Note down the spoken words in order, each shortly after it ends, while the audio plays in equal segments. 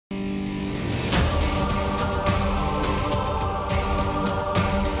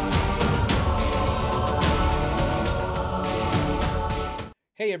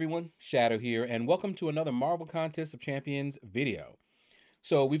Hey everyone, Shaedow here, and welcome to another Marvel Contest of Champions video.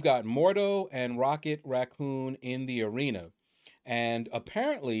 So we've got Mordo and Raccoon in the arena, and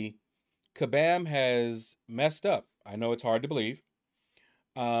apparently Kabam has messed up. I know it's hard to believe,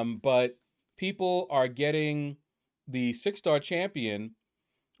 but people are getting the 6-star champion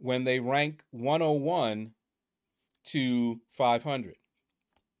when they rank 101 to 500.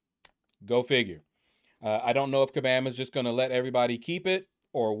 Go figure. I don't know if Kabam is just going to let everybody keep it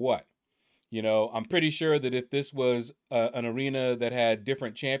or what. You know, I'm pretty sure that if this was an arena that had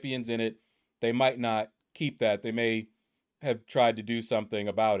different champions in it, they might not keep that. They may have tried to do something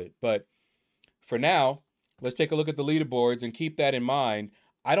about it. But for now, let's take a look at the leaderboards and keep that in mind.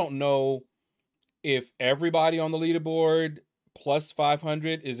 I don't know if everybody on the leaderboard plus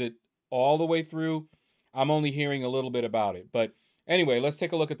 500, is it all the way through? I'm only hearing a little bit about it. But anyway, let's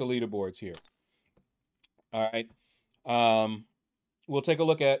take a look at the leaderboards here. All right. We'll take a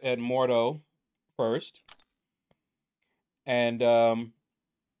look at Mordo first. And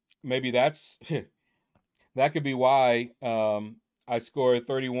maybe that's that could be why I scored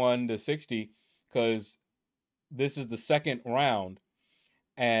 31 to 60, because this is the second round,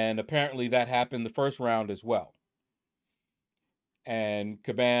 and apparently that happened the first round as well. And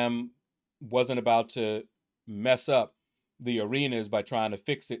Kabam wasn't about to mess up the arenas by trying to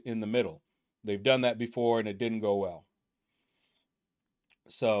fix it in the middle. They've done that before and it didn't go well.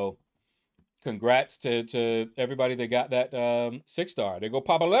 So congrats to everybody that got that 6-star. They go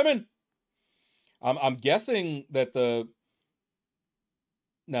Papa Lemon. I'm guessing that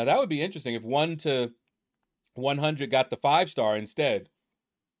now that would be interesting if 1 to 100 got the 5-star instead.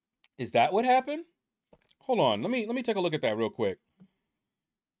 Is that what happened? Hold on. Let me take a look at that real quick.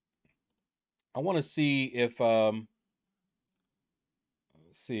 I want to see if let's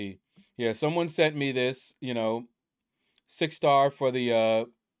see. Yeah, someone sent me this, 6-star for the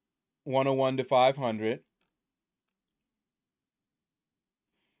 101 to 500.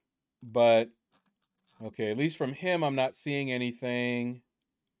 But okay, at least from him I'm not seeing anything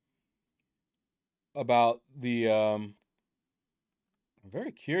about the I'm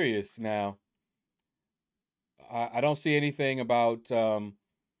very curious now. I don't see anything about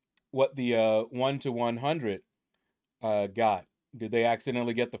what the 1 to 100 got. Did they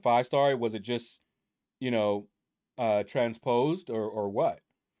accidentally get the 5-star? Was it just, transposed or what?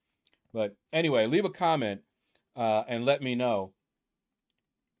 But anyway, leave a comment and let me know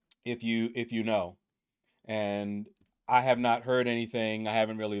if you know. And I have not heard anything. I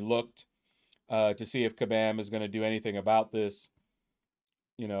haven't really looked to see if Kabam is going to do anything about this.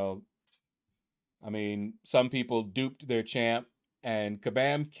 I mean, some people duped their champ, and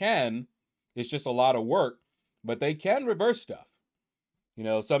Kabam can. It's just a lot of work, but they can reverse stuff.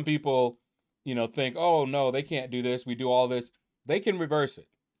 Some people, think, oh, no, they can't do this. We do all this. They can reverse it.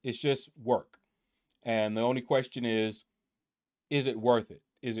 It's just work. And the only question is it worth it?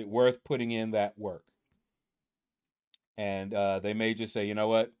 Is it worth putting in that work? And they may just say, you know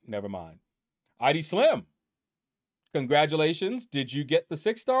what? Never mind. ID Slim, congratulations. Did you get the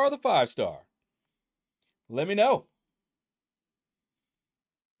 6-star or the 5-star? Let me know.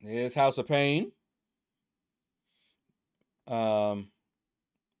 Here's House of Pain.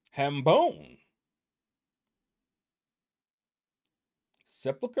 Hambone.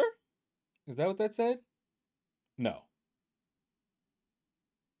 Sepulcher? Is that what that said? No.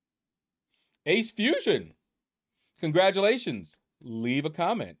 Ace Fusion. Congratulations. Leave a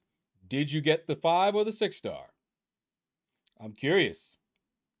comment. Did you get the 5 or the 6-star? I'm curious.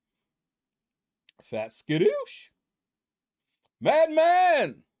 Fat Skadoosh.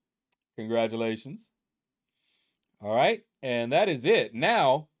 Madman. Congratulations. All right. And that is it.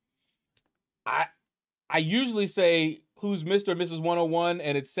 Now, I usually say who's Mr. or Mrs. 101,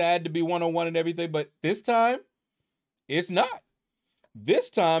 and it's sad to be 101 and everything, but this time, it's not. This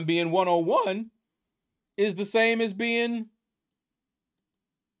time, being 101 is the same as being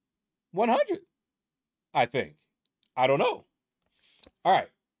 100, I think. I don't know. All right.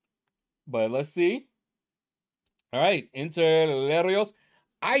 But let's see. All right. Interlerios.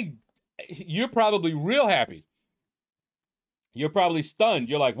 You're probably real happy. You're probably stunned.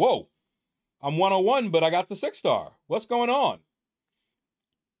 You're like, whoa, I'm 101, but I got the 6-star. What's going on?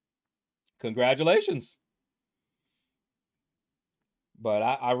 Congratulations. But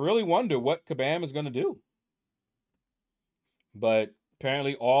I really wonder what Kabam is going to do. But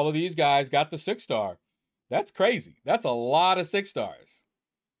apparently all of these guys got the 6-star. That's crazy. That's a lot of 6-stars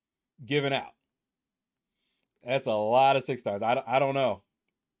given out. That's a lot of 6-stars. I don't know.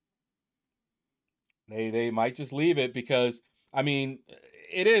 They might just leave it because, I mean,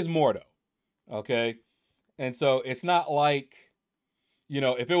 it is Mordo, okay? And so it's not like, You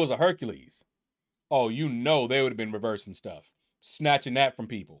know, if it was a Hercules, oh, you know they would have been reversing stuff, snatching that from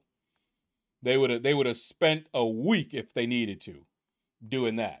people. They would have spent a week if they needed to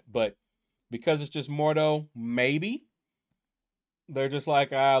doing that. But because it's just Mordo, maybe they're just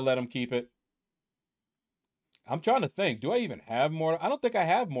like, let them keep it. I'm trying to think. Do I even have Mordo? I don't think I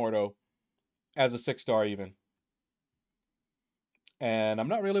have Mordo as a 6-star even. And I'm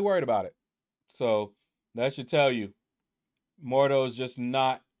not really worried about it. So that should tell you Mordo is just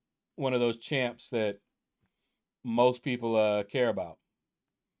not one of those champs that most people care about.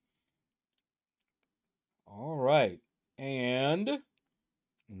 All right. And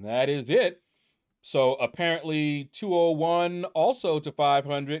that is it. So apparently 201 also to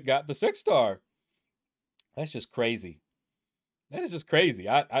 500 got the 6-star. That's just crazy. That is just crazy.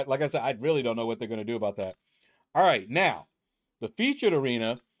 I like I said, I really don't know what they're going to do about that. All right, now, the featured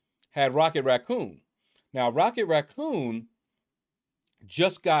arena had Rocket Raccoon. Now, Rocket Raccoon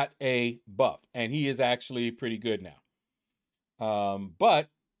just got a buff, and he is actually pretty good now. But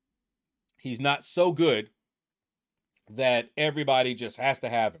he's not so good that everybody just has to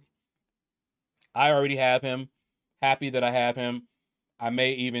have him. I already have him. Happy that I have him. I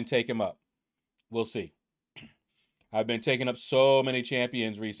may even take him up. We'll see. I've been taking up so many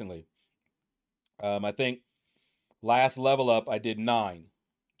champions recently. I think last level up, I did 9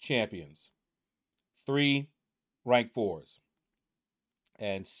 champions, 3 rank 4s,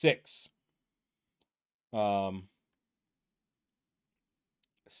 and 6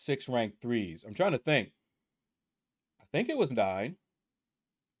 rank 3s. I'm trying to think. I think it was 9.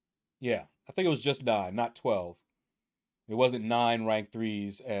 Yeah, I think it was just 9, not 12. It wasn't 9 rank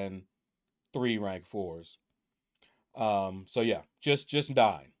 3s and 3 rank 4s. So yeah, just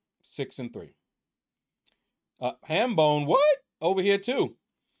 9, 6 and 3. Hambone, what? Over here too.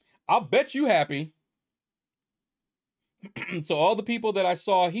 I'll bet you happy. So all the people that I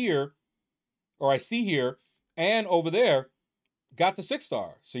saw here, or I see here, and over there, got the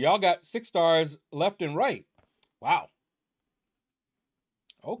 6-star. So y'all got 6 stars left and right. Wow.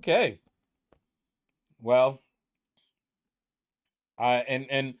 Okay. Well,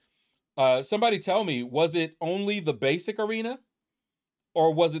 somebody tell me, was it only the basic arena,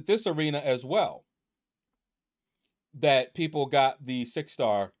 or was it this arena as well that people got the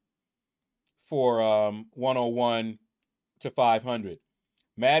 6-star for 101 to 500?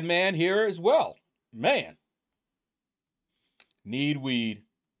 Madman here as well. Man, need weed.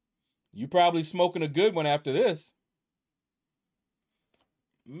 You probably smoking a good one after this.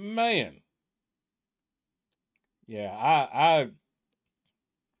 Man. Yeah,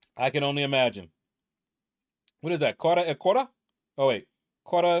 I can only imagine. What is that? Cora El Cora? Oh wait,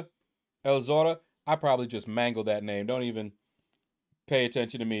 Cora El Zora. I probably just mangled that name. Don't even pay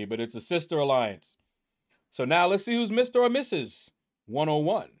attention to me, but it's a sister alliance. So now let's see who's Mr. or Mrs.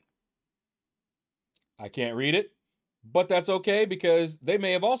 101. I can't read it, but that's okay because they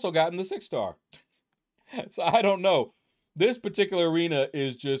may have also gotten the 6-star. So I don't know. This particular arena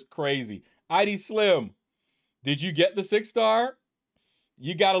is just crazy. ID Slim, did you get the 6-star?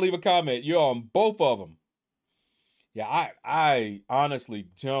 You got to leave a comment. You're on both of them. Yeah, I honestly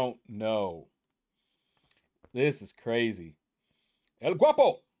don't know. This is crazy. El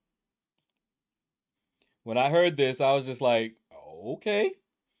Guapo. When I heard this, I was just like, okay.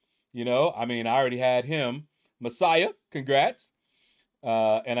 You know, I mean, I already had him. Messiah, congrats.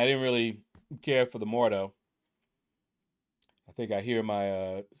 And I didn't really care for the Mordo. I think I hear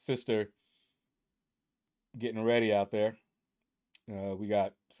my sister getting ready out there. We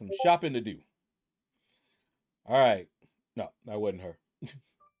got some shopping to do. All right. No, that wasn't her.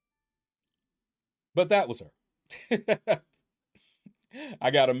 But that was her.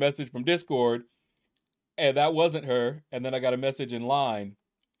 I got a message from Discord, and that wasn't her. And then I got a message in line,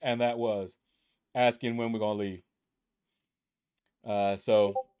 and that was asking when we're going to leave.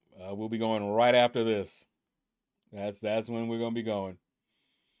 So we'll be going right after this. That's when we're going to be going.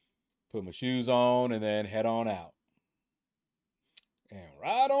 Put my shoes on and then head on out. And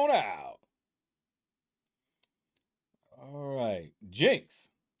right on out. All right. Jinx.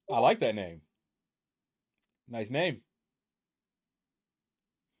 I like that name. Nice name.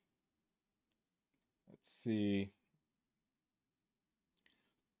 Let's see.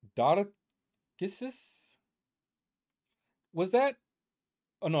 Dotakisis? Was that?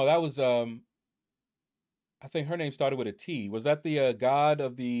 Oh no, that was I think her name started with a T. Was that the god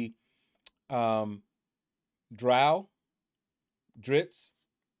of the drow? Dritz?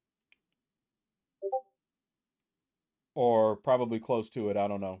 Or probably close to it, I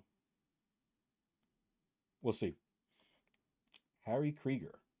don't know. We'll see. Harry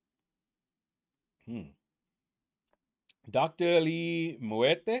Krieger. Dr. Lee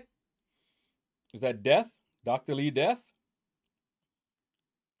Muerte. Is that death? Dr. Lee Death?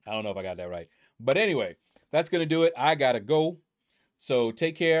 I don't know if I got that right. But anyway, that's going to do it. I got to go. So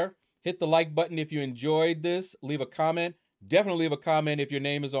take care. Hit the like button if you enjoyed this. Leave a comment. Definitely leave a comment if your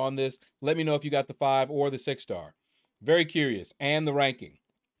name is on this. Let me know if you got the 5 or the 6-star. Very curious. And the ranking.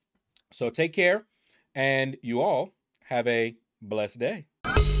 So take care. And you all have a blessed day.